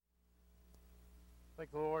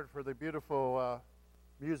Thank the Lord for the beautiful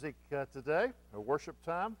music today, a worship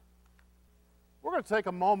time. We're going to take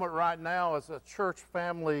a moment right now as a church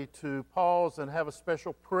family to pause and have a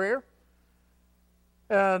special prayer.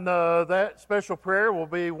 And that special prayer will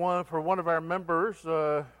be one for one of our members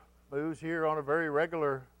who's here on a very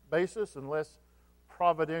regular basis unless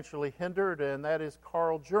providentially hindered, and that is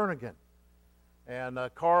Carl Jernigan. And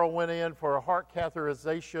Carl went in for a heart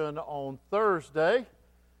catheterization on Thursday,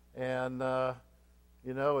 and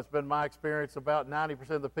it's been my experience about 90%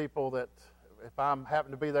 of the people that if I happen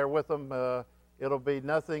to be there with them, it'll be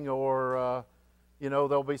nothing or,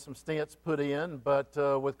 there'll be some stents put in. But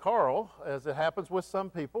with Carl, as it happens with some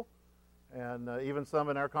people, and even some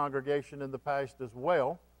in our congregation in the past as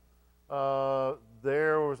well,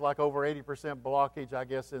 there was like over 80% blockage, I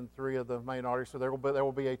guess, in 3 of the main arteries. So there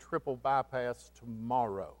will be a triple bypass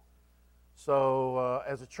tomorrow. So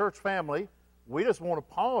as a church family, we just want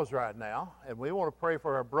to pause right now, and we want to pray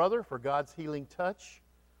for our brother, for God's healing touch,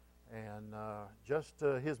 and just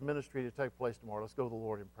his ministry to take place tomorrow. Let's go to the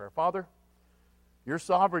Lord in prayer. Father, you're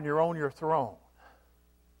sovereign, you're on your throne.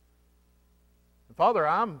 And Father,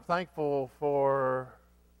 I'm thankful for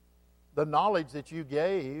the knowledge that you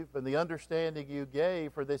gave and the understanding you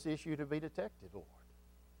gave for this issue to be detected, Lord.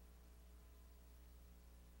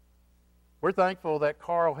 We're thankful that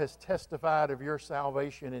Carl has testified of your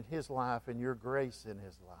salvation in his life and your grace in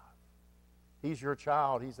his life. He's your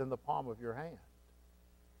child. He's in the palm of your hand.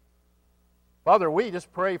 Father, we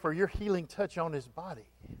just pray for your healing touch on his body.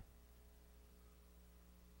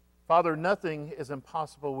 Father, nothing is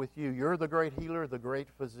impossible with you. You're the great healer, the great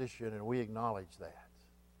physician, and we acknowledge that.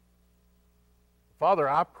 Father,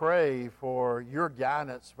 I pray for your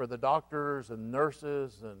guidance for the doctors and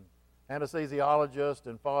nurses and anesthesiologist,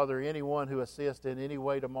 and Father, anyone who assists in any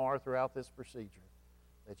way tomorrow throughout this procedure,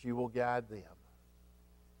 that you will guide them,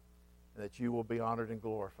 and that you will be honored and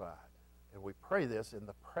glorified. And we pray this in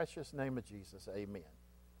the precious name of Jesus. Amen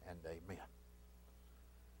and amen.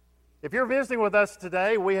 If you're visiting with us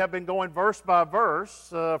today, we have been going verse by verse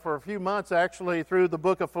for a few months, actually, through the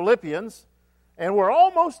book of Philippians, and we're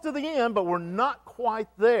almost to the end, but we're not quite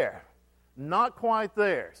there. Not quite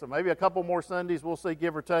there. So maybe a couple more Sundays, we'll see,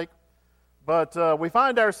 give or take. But we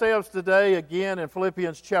find ourselves today again in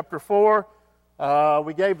Philippians chapter 4.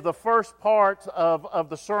 We gave the first part of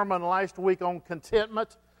the sermon last week on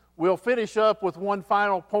contentment. We'll finish up with one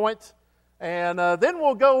final point, and then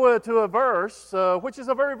we'll go to a verse, which is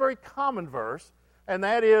a very, very common verse, and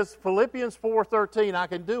that is Philippians 4:13. I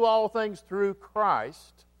can do all things through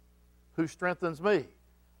Christ who strengthens me.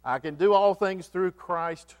 I can do all things through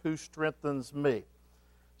Christ who strengthens me.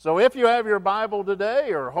 So if you have your Bible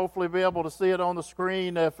today, or hopefully be able to see it on the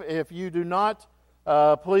screen, if you do not,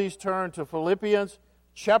 please turn to Philippians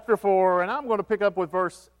chapter 4, and I'm going to pick up with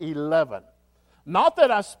verse 11. Not that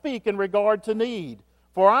I speak in regard to need,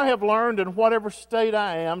 for I have learned in whatever state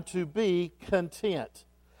I am to be content.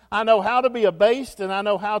 I know how to be abased, and I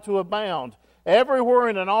know how to abound. Everywhere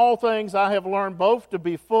and in all things I have learned both to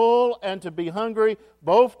be full and to be hungry,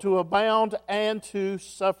 both to abound and to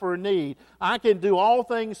suffer need. I can do all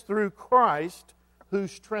things through Christ who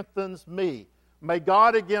strengthens me. May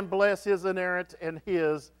God again bless His inerrant and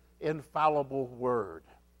His infallible word.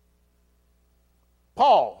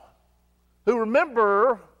 Paul, who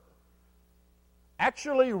remember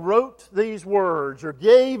actually wrote these words or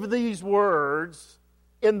gave these words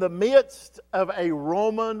in the midst of a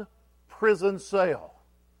Roman prison cell.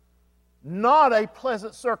 Not a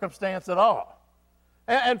pleasant circumstance at all.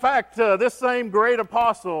 In fact, this same great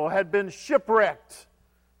apostle had been shipwrecked,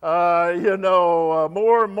 more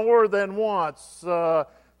than once.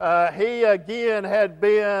 He again had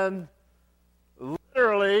been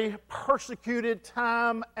literally persecuted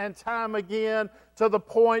time and time again to the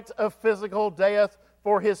point of physical death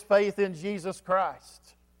for his faith in Jesus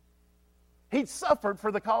Christ. He'd suffered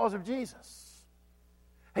for the cause of Jesus.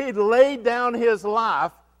 He'd laid down his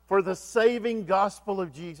life for the saving gospel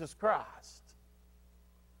of Jesus Christ.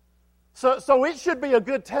 So it should be a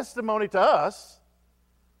good testimony to us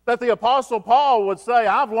that the Apostle Paul would say,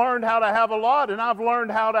 I've learned how to have a lot and I've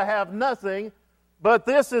learned how to have nothing, but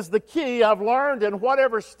this is the key. I've learned in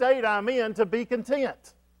whatever state I'm in to be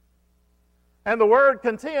content. And the word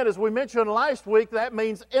content, as we mentioned last week, that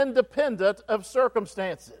means independent of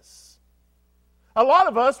circumstances. A lot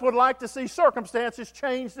of us would like to see circumstances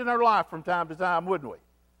changed in our life from time to time, wouldn't we?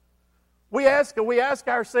 We ask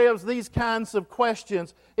ourselves these kinds of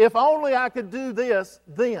questions. If only I could do this,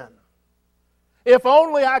 then. If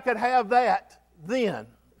only I could have that, then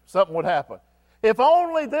something would happen. If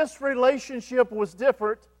only this relationship was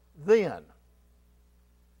different, then.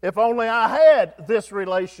 If only I had this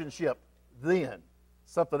relationship, then.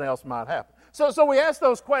 something else might happen. So we ask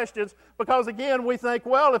those questions because, again, we think,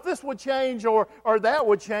 well, if this would change or that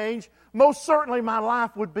would change, most certainly my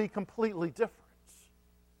life would be completely different.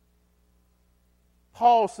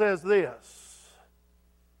 Paul says this: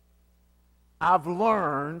 I've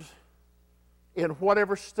learned in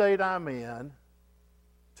whatever state I'm in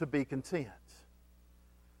to be content.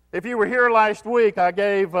 If you were here last week, I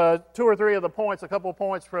gave 2 or 3 of the points, a couple of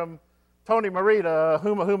points from Tony Marita,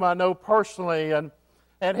 whom I know personally, and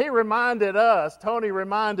Tony reminded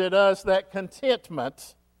us that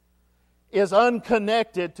contentment is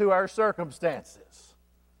unconnected to our circumstances.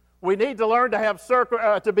 We need to learn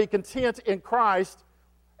to to be content in Christ,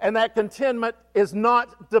 and that contentment is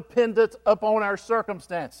not dependent upon our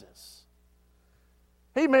circumstances.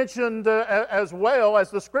 He mentioned as well,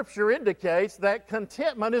 as the Scripture indicates, that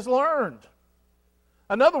contentment is learned.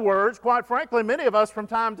 In other words, quite frankly, many of us from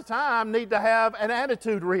time to time need to have an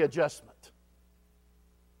attitude readjustment.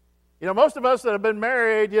 You know, most of us that have been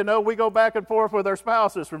married, we go back and forth with our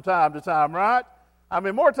spouses from time to time, right? I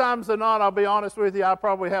mean, more times than not, I'll be honest with you, I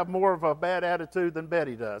probably have more of a bad attitude than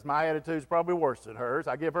Betty does. My attitude's probably worse than hers.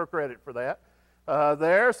 I give her credit for that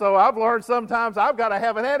So I've learned sometimes I've got to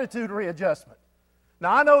have an attitude readjustment.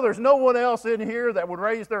 Now, I know there's no one else in here that would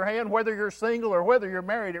raise their hand, whether you're single or whether you're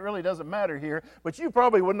married. It really doesn't matter here. But you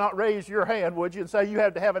probably would not raise your hand, would you, and say you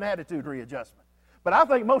have to have an attitude readjustment. But I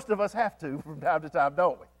think most of us have to from time to time,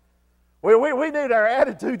 don't we? We need our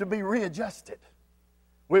attitude to be readjusted.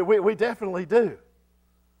 We definitely do.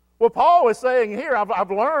 Well, Paul is saying here,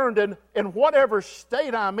 I've learned in whatever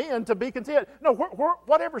state I'm in to be content. No,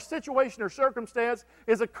 whatever situation or circumstance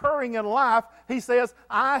is occurring in life, he says,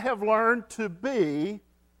 I have learned to be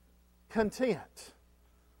content.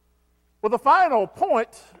 Well, the final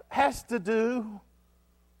point has to do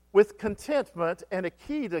with contentment and a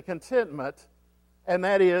key to contentment, and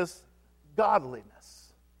that is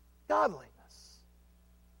godliness. Godliness.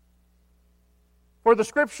 For the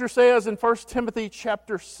Scripture says in 1 Timothy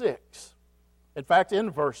chapter 6, in fact,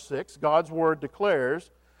 in verse 6, God's Word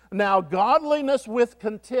declares, now godliness with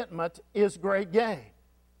contentment is great gain.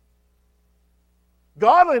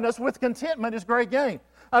 Godliness with contentment is great gain.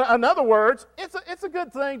 In other words, it's a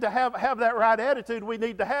good thing to have that right attitude. We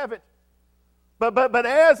need to have it. But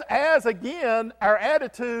as again, our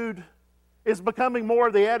attitude is becoming more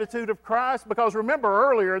the attitude of Christ, because remember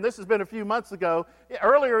earlier, and this has been a few months ago,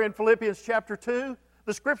 earlier in Philippians chapter 2,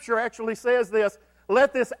 the Scripture actually says this,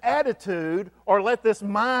 let this attitude or let this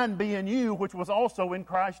mind be in you, which was also in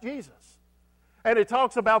Christ Jesus. And it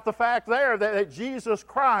talks about the fact there that Jesus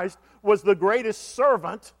Christ was the greatest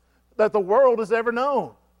servant that the world has ever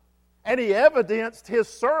known. And he evidenced his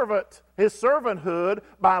servanthood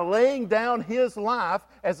by laying down his life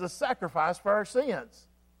as a sacrifice for our sins.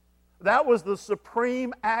 That was the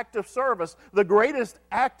supreme act of service. The greatest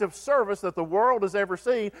act of service that the world has ever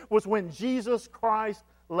seen was when Jesus Christ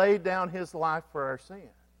laid down his life for our sins.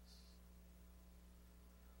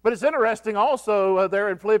 But it's interesting also there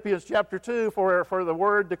in Philippians chapter 2, for the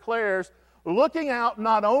Word declares, looking out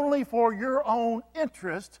not only for your own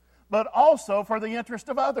interest, but also for the interest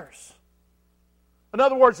of others. In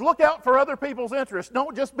other words, look out for other people's interests.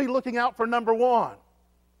 Don't just be looking out for number one.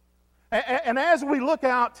 And as we look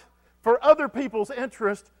out for other people's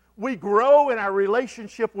interest, we grow in our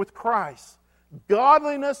relationship with Christ.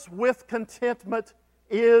 Godliness with contentment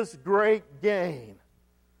is great gain.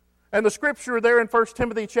 And the Scripture there in 1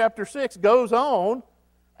 Timothy chapter 6 goes on,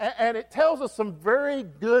 and it tells us some very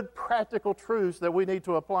good practical truths that we need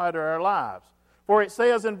to apply to our lives. For it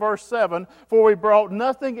says in verse 7, for we brought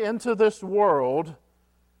nothing into this world,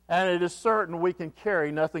 and it is certain we can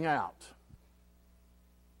carry nothing out.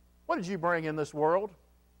 What did you bring in this world?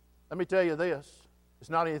 Let me tell you this, it's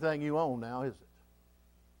not anything you own now, is it?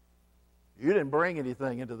 You didn't bring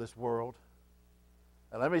anything into this world.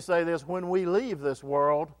 And let me say this, when we leave this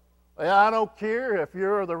world, I don't care if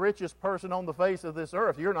you're the richest person on the face of this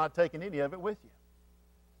earth, you're not taking any of it with you.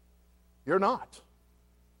 You're not.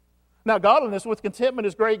 Now, godliness with contentment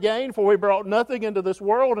is great gain, for we brought nothing into this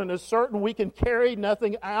world, and is certain we can carry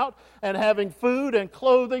nothing out, and having food and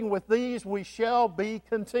clothing, with these we shall be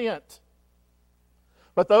content.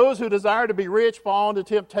 But those who desire to be rich fall into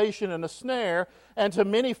temptation and a snare, and to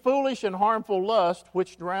many foolish and harmful lusts,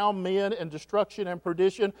 which drown men in destruction and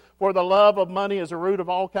perdition. For the love of money is a root of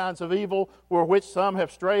all kinds of evil, for which some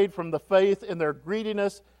have strayed from the faith in their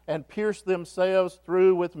greediness, and pierced themselves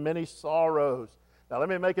through with many sorrows. Now let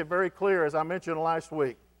me make it very clear, as I mentioned last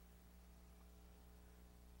week.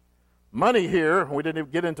 Money here, we didn't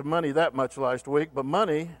even get into money that much last week, but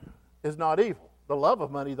money is not evil. The love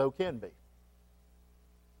of money, though, can be.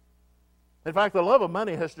 In fact, the love of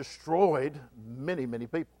money has destroyed many, many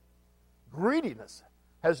people. Greediness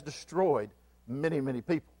has destroyed many, many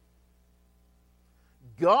people.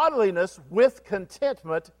 Godliness with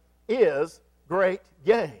contentment is great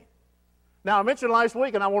gain. Now, I mentioned last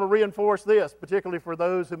week, and I want to reinforce this, particularly for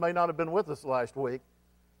those who may not have been with us last week.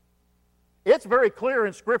 It's very clear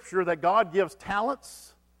in Scripture that God gives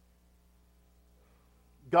talents.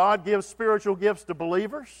 God gives spiritual gifts to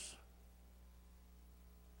believers.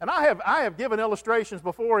 And I have given illustrations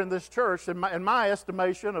before in this church, in my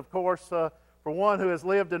estimation, of course, for one who has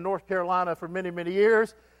lived in North Carolina for many, many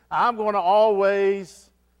years, I'm going to always,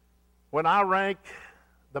 when I rank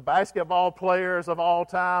the basketball players of all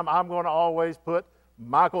time, I'm going to always put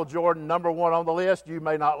Michael Jordan number one on the list. You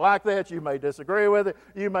may not like that. You may disagree with it.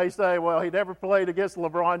 You may say, well, he never played against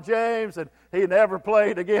LeBron James, and he never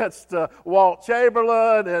played against Walt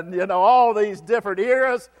Chamberlain, and, all these different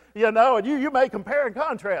eras, and you may compare and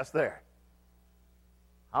contrast there.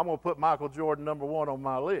 I'm going to put Michael Jordan number one on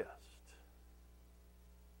my list.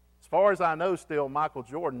 As far as I know still, Michael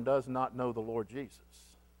Jordan does not know the Lord Jesus.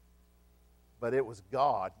 But it was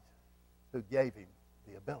God who gave him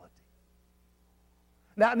the ability.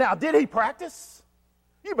 Now, did he practice?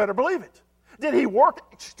 You better believe it. Did he work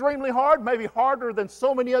extremely hard, maybe harder than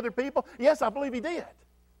so many other people? Yes, I believe he did.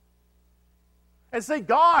 And see,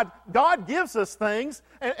 God gives us things,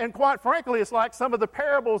 and quite frankly, it's like some of the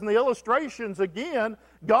parables and the illustrations again,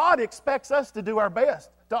 God expects us to do our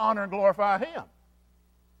best to honor and glorify Him.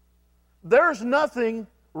 There's nothing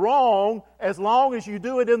wrong as long as you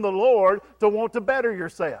do it in the Lord to want to better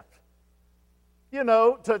yourself.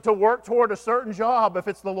 To work toward a certain job if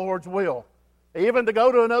it's the Lord's will. Even to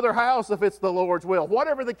go to another house if it's the Lord's will.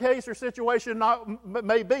 Whatever the case or situation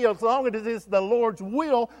may be, as long as it is the Lord's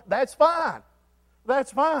will, that's fine.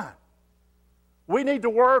 That's fine. We need to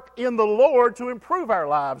work in the Lord to improve our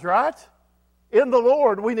lives, right? In the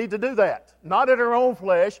Lord we need to do that. Not in our own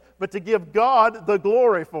flesh, but to give God the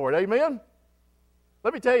glory for it. Amen?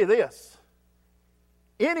 Let me tell you this.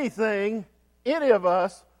 Anything any of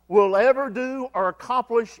us will ever do or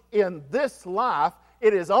accomplish in this life,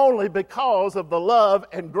 it is only because of the love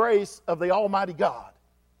and grace of the Almighty God.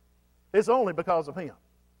 It's only because of Him.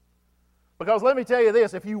 Because let me tell you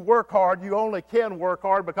this, if you work hard, you only can work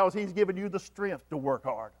hard because He's given you the strength to work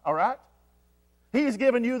hard. All right? He's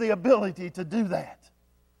given you the ability to do that.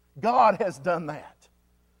 God has done that.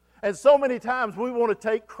 And so many times we want to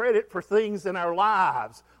take credit for things in our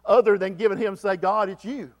lives other than giving Him, say, God, it's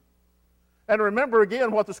you. And remember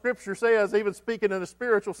again what the Scripture says, even speaking in a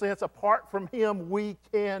spiritual sense, apart from Him we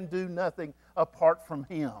can do nothing apart from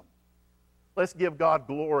Him. Let's give God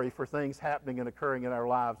glory for things happening and occurring in our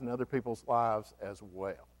lives and other people's lives as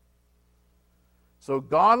well. So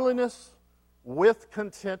godliness with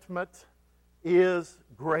contentment is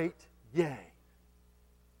great gain.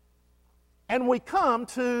 And we come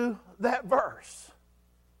to that verse.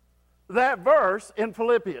 That verse in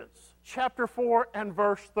Philippians chapter 4 and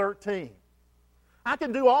verse 13. I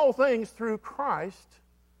can do all things through Christ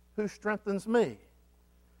who strengthens me.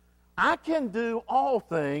 I can do all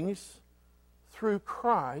things through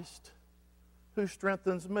Christ who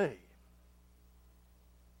strengthens me.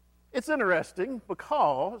 It's interesting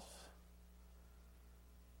because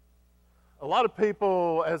a lot of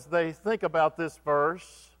people, as they think about this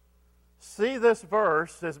verse, see this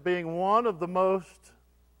verse as being one of the most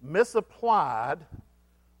misapplied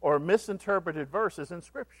or misinterpreted verses in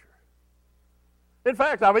Scripture. In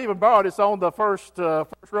fact, I've even borrowed, it's on the first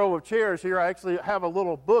row of chairs here. I actually have a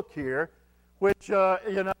little book here which,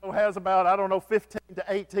 has about, 15 to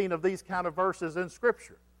 18 of these kind of verses in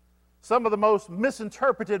Scripture. Some of the most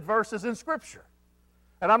misinterpreted verses in Scripture.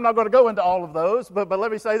 And I'm not going to go into all of those, but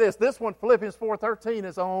let me say this. This one, Philippians 4:13,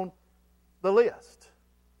 is on the list.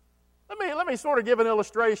 Let me sort of give an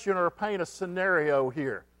illustration or paint a scenario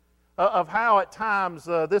here of how at times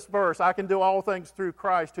this verse, I can do all things through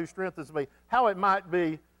Christ who strengthens me, how it might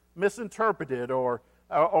be misinterpreted or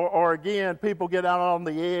again, people get out on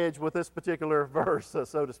the edge with this particular verse,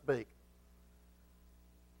 so to speak.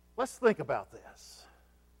 Let's think about this.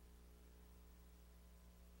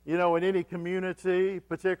 In any community,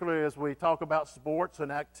 particularly as we talk about sports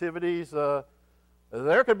and activities,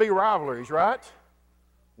 there could be rivalries, right?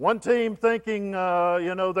 One team thinking,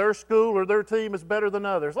 their school or their team is better than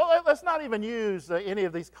others. Well, let's not even use any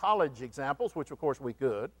of these college examples, which of course we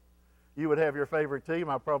could. You would have your favorite team.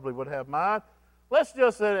 I probably would have mine. Let's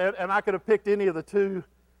just, and I could have picked any of the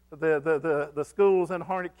schools in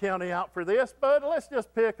Harnett County out for this, but let's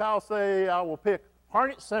just pick, I will pick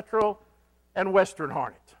Harnett Central and Western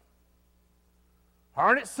Harnett.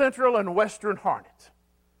 Harnett Central and Western Harnett.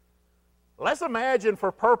 Let's imagine,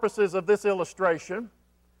 for purposes of this illustration,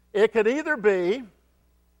 it could either be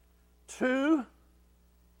two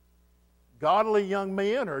godly young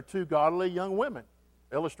men or two godly young women.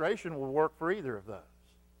 Illustration will work for either of those.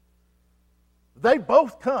 They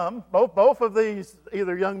both come, both of these,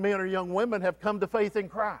 either young men or young women, have come to faith in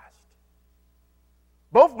Christ.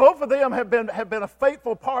 Both of them have been a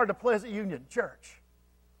faithful part of Pleasant Union Church.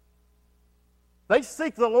 They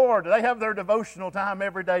seek the Lord. They have their devotional time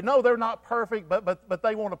every day. No, they're not perfect, but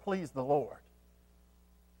they want to please the Lord.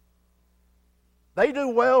 They do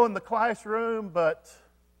well in the classroom, but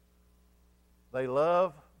they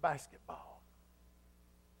love basketball.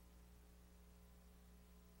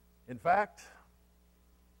 In fact,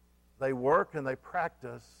 they work and they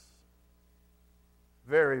practice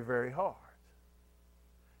very, very hard.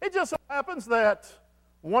 It just so happens that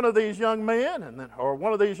one of these young men or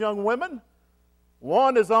one of these young women,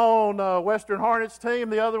 one is on Western Hornets team,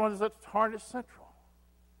 the other one is at Hornets Central.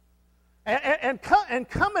 And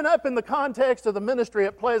coming up in the context of the ministry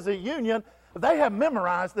at Pleasant Union, they have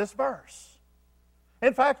memorized this verse.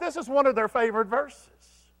 In fact, this is one of their favorite verses.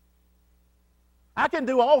 I can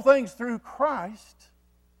do all things through Christ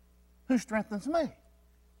who strengthens me.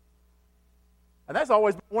 And that's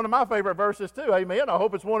always been one of my favorite verses too, amen. I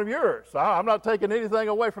hope it's one of yours. I'm not taking anything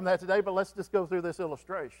away from that today, but let's just go through this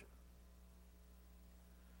illustration.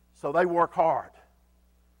 So they work hard.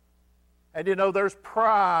 And there's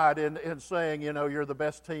pride in saying, you're the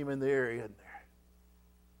best team in the area.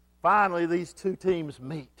 Finally, these two teams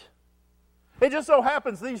meet. It just so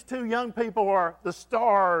happens these two young people are the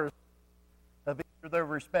stars of each of their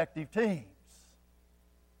respective teams.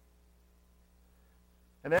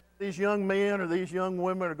 And as these young men or these young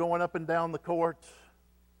women are going up and down the court,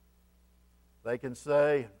 they can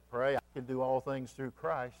say and pray, I can do all things through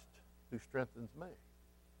Christ who strengthens me.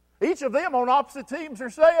 Each of them on opposite teams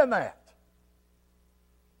are saying that.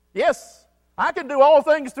 Yes, I can do all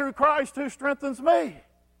things through Christ who strengthens me.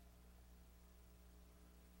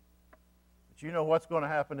 But you know what's going to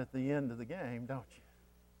happen at the end of the game, don't you?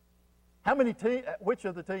 Which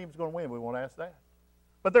of the teams is going to win? We won't ask that.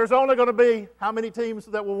 But there's only going to be how many teams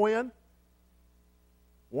that will win?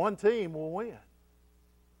 One team will win.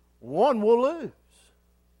 One will lose.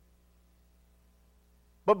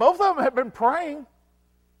 But both of them have been praying,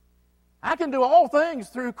 I can do all things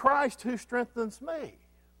through Christ who strengthens me.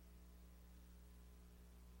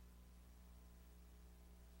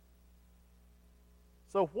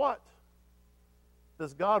 So what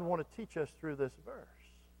does God want to teach us through this verse?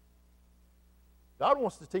 God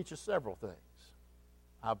wants to teach us several things,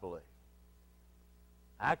 I believe.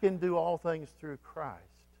 I can do all things through Christ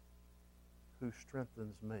who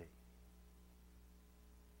strengthens me.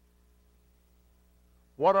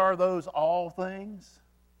 What are those all things?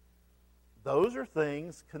 Those are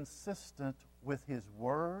things consistent with His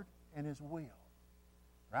Word and His will.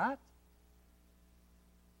 Right?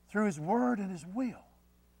 Through His Word and His will.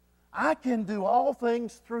 I can do all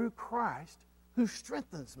things through Christ who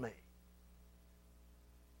strengthens me.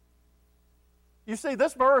 You see,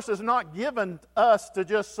 this verse is not given us to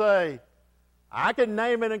just say, I can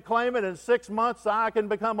name it and claim it in 6 months, I can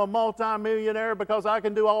become a multimillionaire because I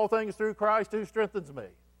can do all things through Christ who strengthens me.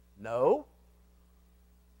 No.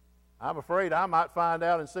 I'm afraid I might find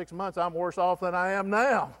out in 6 months I'm worse off than I am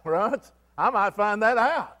now, right? I might find that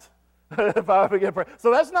out if I begin praying. So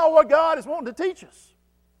that's not what God is wanting to teach us.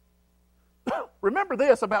 Remember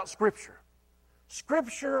this about Scripture.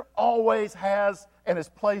 Scripture always has and is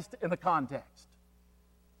placed in a context.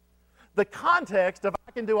 The context of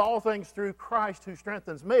I can do all things through Christ who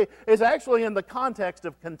strengthens me is actually in the context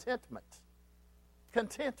of contentment.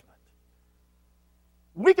 Contentment.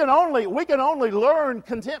 We can only learn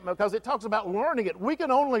contentment because it talks about learning it. We can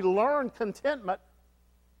only learn contentment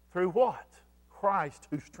through what? Christ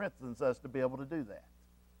who strengthens us to be able to do that.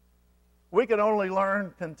 We can only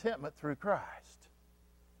learn contentment through Christ.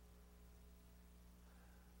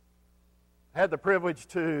 I had the privilege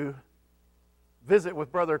to visit with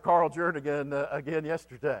Brother Carl Jernigan again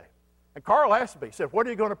yesterday. And Carl asked me, he said, what are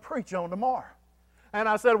you going to preach on tomorrow? And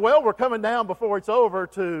I said, well, we're coming down before it's over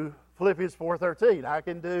to Philippians 4:13. I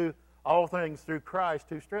can do all things through Christ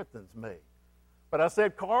who strengthens me. But I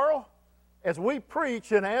said, Carl, as we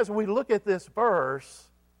preach and as we look at this verse,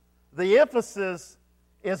 the emphasis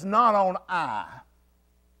is not on I.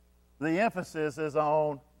 The emphasis is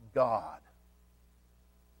on God.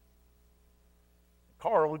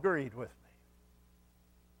 Carl agreed with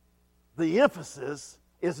me. The emphasis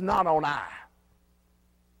is not on I.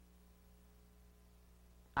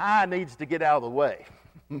 I needs to get out of the way.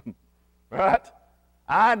 Right?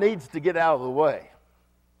 I needs to get out of the way.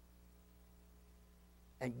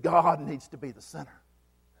 And God needs to be the center.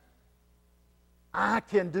 I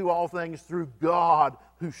can do all things through God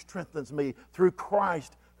who strengthens me, through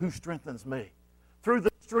Christ who strengthens me, through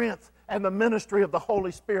the strength and the ministry of the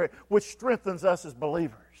Holy Spirit, which strengthens us as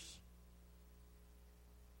believers.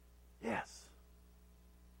 Yes.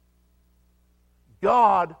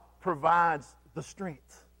 God provides the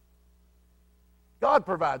strength. God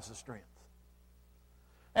provides the strength.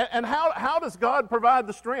 And how does God provide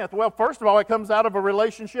the strength? Well, first of all, it comes out of a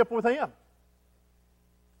relationship with Him.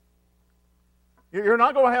 You're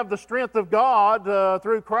not going to have the strength of God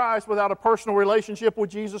through Christ without a personal relationship with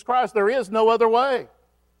Jesus Christ. There is no other way.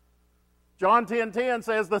 John 10:10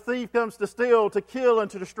 says, the thief comes to steal, to kill, and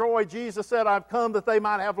to destroy. Jesus said, I've come that they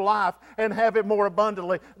might have life and have it more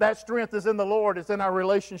abundantly. That strength is in the Lord. It's in our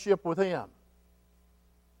relationship with Him.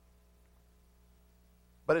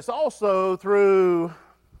 But it's also through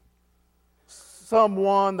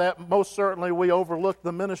someone that most certainly we overlook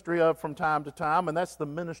the ministry of from time to time, and that's the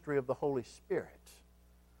ministry of the Holy Spirit.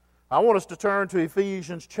 I want us to turn to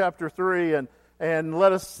Ephesians chapter 3 and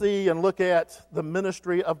let us see and look at the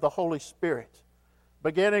ministry of the Holy Spirit,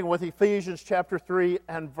 beginning with Ephesians chapter 3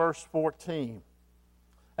 and verse 14.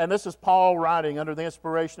 And this is Paul writing under the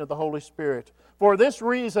inspiration of the Holy Spirit. For this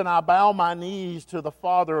reason I bow my knees to the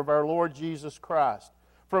Father of our Lord Jesus Christ,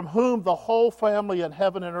 from whom the whole family in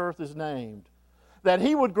heaven and earth is named, that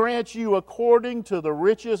He would grant you according to the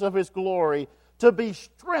riches of His glory to be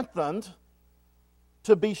strengthened,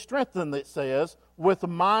 it says, with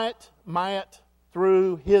might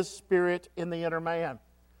through His Spirit in the inner man.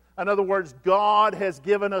 In other words, God has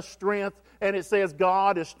given us strength, and it says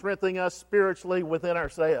God is strengthening us spiritually within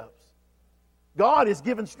ourselves. God is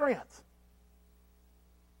given strength.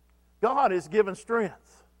 God is given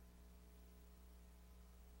strength.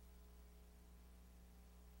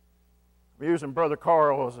 I'm using Brother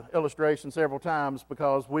Carl as an illustration several times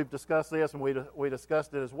because we've discussed this and we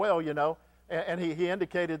discussed it as well, you know. And he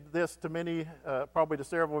indicated this to many, probably to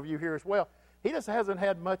several of you here as well. He just hasn't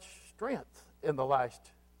had much strength in the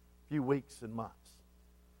last few weeks and months.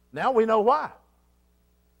 Now we know why.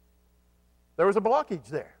 There was a blockage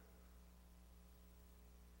there.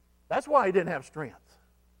 That's why he didn't have strength.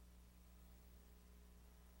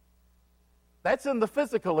 That's in the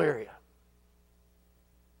physical area.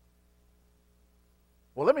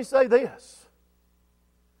 Well, let me say this.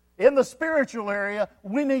 In the spiritual area,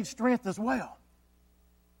 we need strength as well.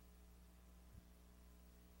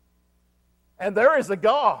 And there is a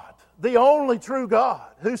God, the only true God,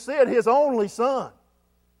 who sent His only Son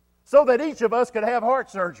so that each of us could have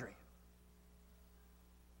heart surgery.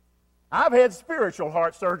 I've had spiritual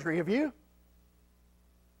heart surgery. Have you?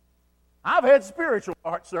 I've had spiritual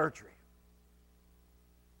heart surgery.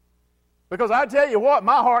 Because I tell you what,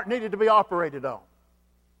 my heart needed to be operated on.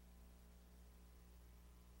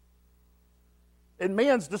 In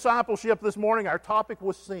men's discipleship this morning, our topic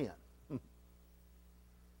was sin.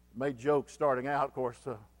 Made jokes starting out, of course.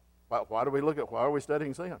 Why are we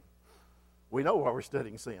studying sin? We know why we're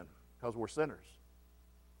studying sin, because we're sinners.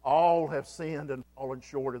 All have sinned and fallen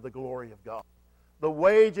short of the glory of God. The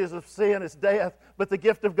wages of sin is death, but the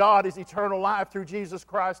gift of God is eternal life through Jesus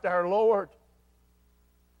Christ our Lord.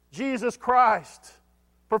 Jesus Christ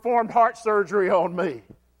performed heart surgery on me.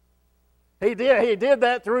 He did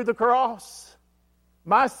that through the cross.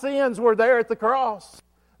 My sins were there at the cross.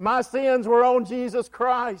 My sins were on Jesus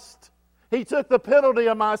Christ. He took the penalty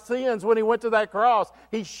of my sins when He went to that cross.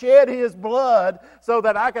 He shed His blood so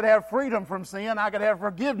that I could have freedom from sin. I could have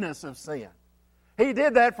forgiveness of sin. He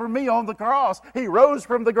did that for me on the cross. He rose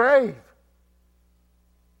from the grave.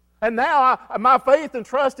 And now my faith and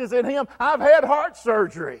trust is in Him. I've had heart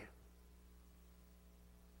surgery.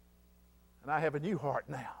 And I have a new heart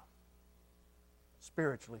now,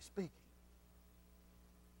 spiritually speaking.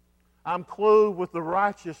 I'm clothed with the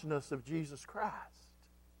righteousness of Jesus Christ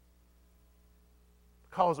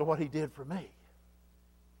because of what He did for me.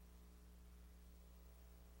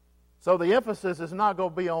 So the emphasis is not going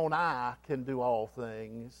to be on I can do all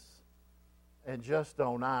things and just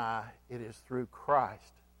on I. It is through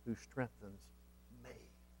Christ who strengthens me.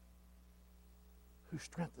 Who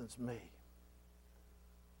strengthens me.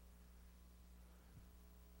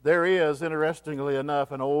 There is, interestingly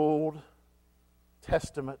enough, an Old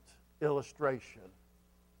Testament illustration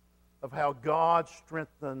of how God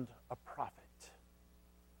strengthened a prophet.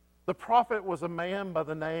 The prophet was a man by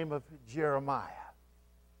the name of Jeremiah.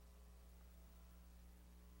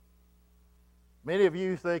 Many of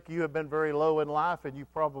you think you have been very low in life, and you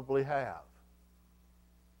probably have.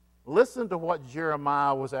 Listen to what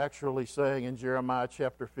Jeremiah was actually saying in Jeremiah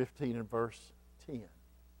chapter 15 and verse 10.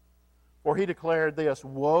 For he declared this,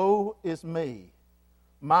 "Woe is me,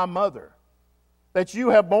 my mother, that you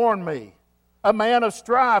have borne me, a man of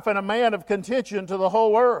strife and a man of contention to the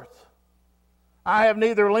whole earth. I have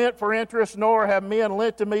neither lent for interest, nor have men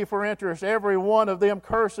lent to me for interest. Every one of them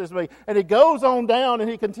curses me. And he goes on down and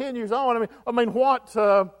he continues on.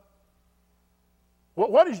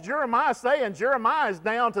 What is Jeremiah saying? Jeremiah is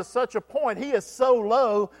down to such a point. He is so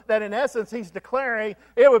low that in essence he's declaring,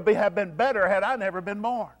 it would have been better had I never been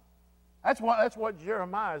born. That's what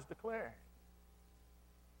Jeremiah is declaring.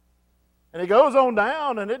 And he goes on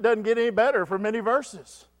down, and it doesn't get any better for many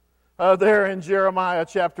verses there in Jeremiah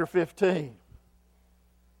chapter 15.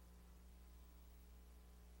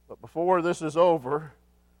 But before this is over,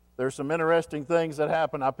 there's some interesting things that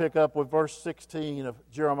happen. I pick up with verse 16 of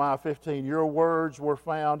Jeremiah 15. Your words were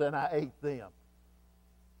found, and I ate them.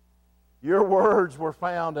 Your words were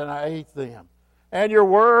found, and I ate them. And your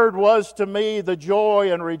word was to me the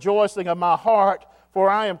joy and rejoicing of my heart, for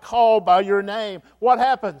I am called by your name. What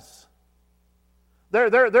happens?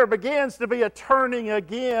 There begins to be a turning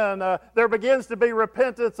again. There begins to be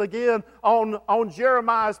repentance again on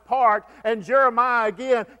Jeremiah's part. And Jeremiah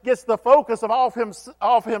again gets the focus off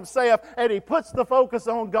himself, and he puts the focus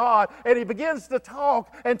on God. And he begins to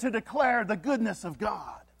talk and to declare the goodness of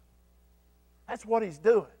God. That's what he's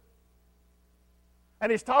doing. And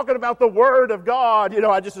he's talking about the Word of God.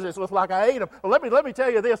 It's like I ate them. Well, let me tell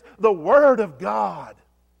you this. The Word of God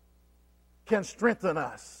can strengthen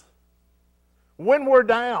us. When we're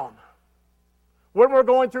down, when we're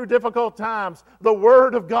going through difficult times, the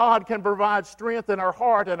Word of God can provide strength in our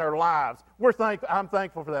heart and our lives. I'm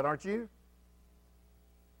thankful for that, aren't you?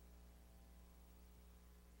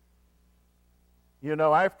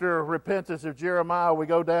 After repentance of Jeremiah, we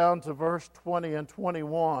go down to verse 20 and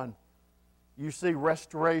 21. You see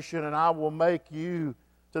restoration, and I will make you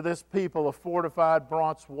to this people a fortified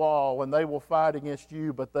bronze wall, and they will fight against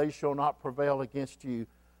you, but they shall not prevail against you.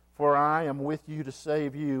 For I am with you to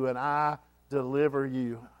save you, and I deliver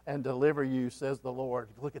you, says the Lord.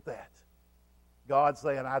 Look at that. God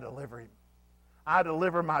saying, I deliver him. I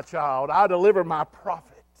deliver my child. I deliver my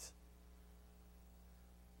prophet.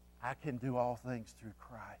 I can do all things through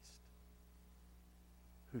Christ,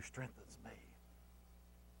 who strengthens me.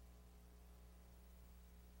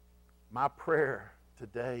 My prayer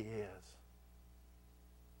today is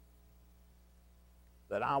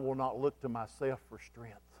that I will not look to myself for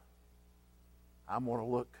strength. I'm going to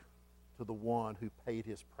look to the one who paid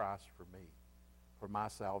his price for me, for my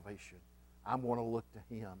salvation. I'm going to look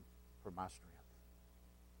to him for my strength.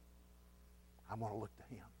 I'm going to look to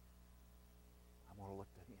him. I'm going to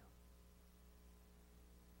look to him.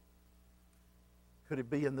 Could it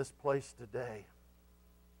be in this place today?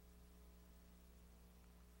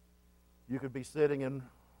 You could be sitting in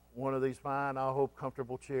one of these fine, I hope,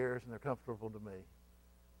 comfortable chairs, and they're comfortable to me.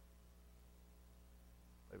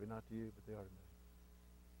 Maybe not to you, but they are to me.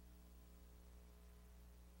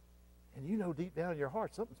 And deep down in your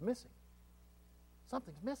heart, something's missing.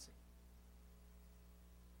 Something's missing.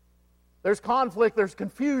 There's conflict, there's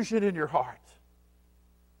confusion in your heart.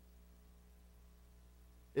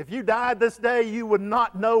 If you died this day, you would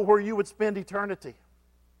not know where you would spend eternity.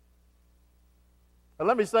 But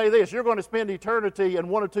let me say this, you're going to spend eternity in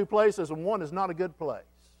one of two places, and one is not a good place.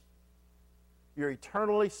 You're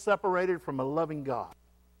eternally separated from a loving God.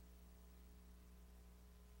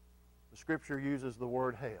 The Scripture uses the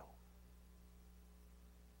word hell.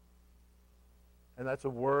 And that's a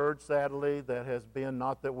word, sadly, that has been,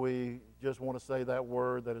 not that we just want to say that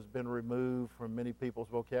word, that has been removed from many people's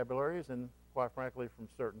vocabularies and, quite frankly, from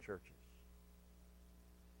certain churches.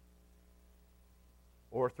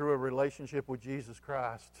 Or through a relationship with Jesus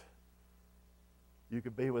Christ, you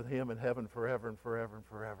could be with him in heaven forever and forever and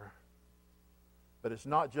forever. But it's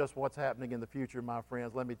not just what's happening in the future, my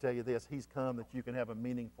friends. Let me tell you this. He's come that you can have a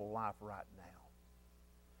meaningful life right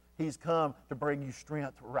now. He's come to bring you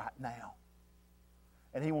strength right now.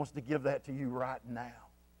 And he wants to give that to you right now.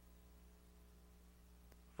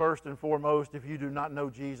 First and foremost, if you do not know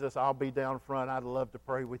Jesus, I'll be down front. I'd love to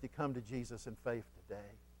pray with you. Come to Jesus in faith today.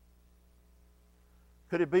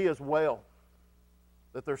 Could it be as well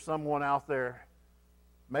that there's someone out there,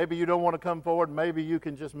 maybe you don't want to come forward, maybe you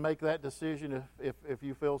can just make that decision if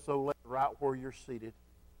you feel so led right where you're seated.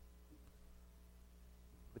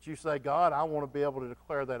 But you say, God, I want to be able to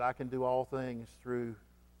declare that I can do all things through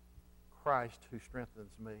Christ who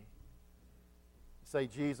strengthens me. Say,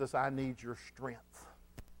 Jesus, I need your strength.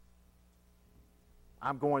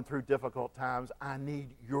 I'm going through difficult times. I need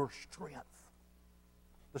your strength.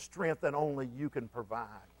 The strength that only you can provide.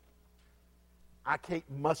 I can't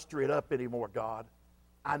muster it up anymore, God.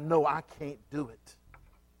 I know I can't do it.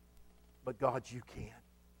 But God, you can.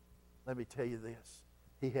 Let me tell you this.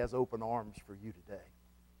 He has open arms for you today.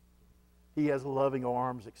 He has loving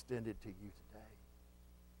arms extended to you today.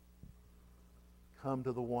 Come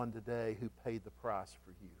to the one today who paid the price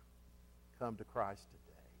for you. Come to Christ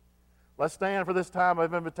today. Let's stand for this time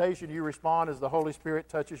of invitation. You respond as the Holy Spirit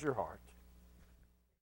touches your heart.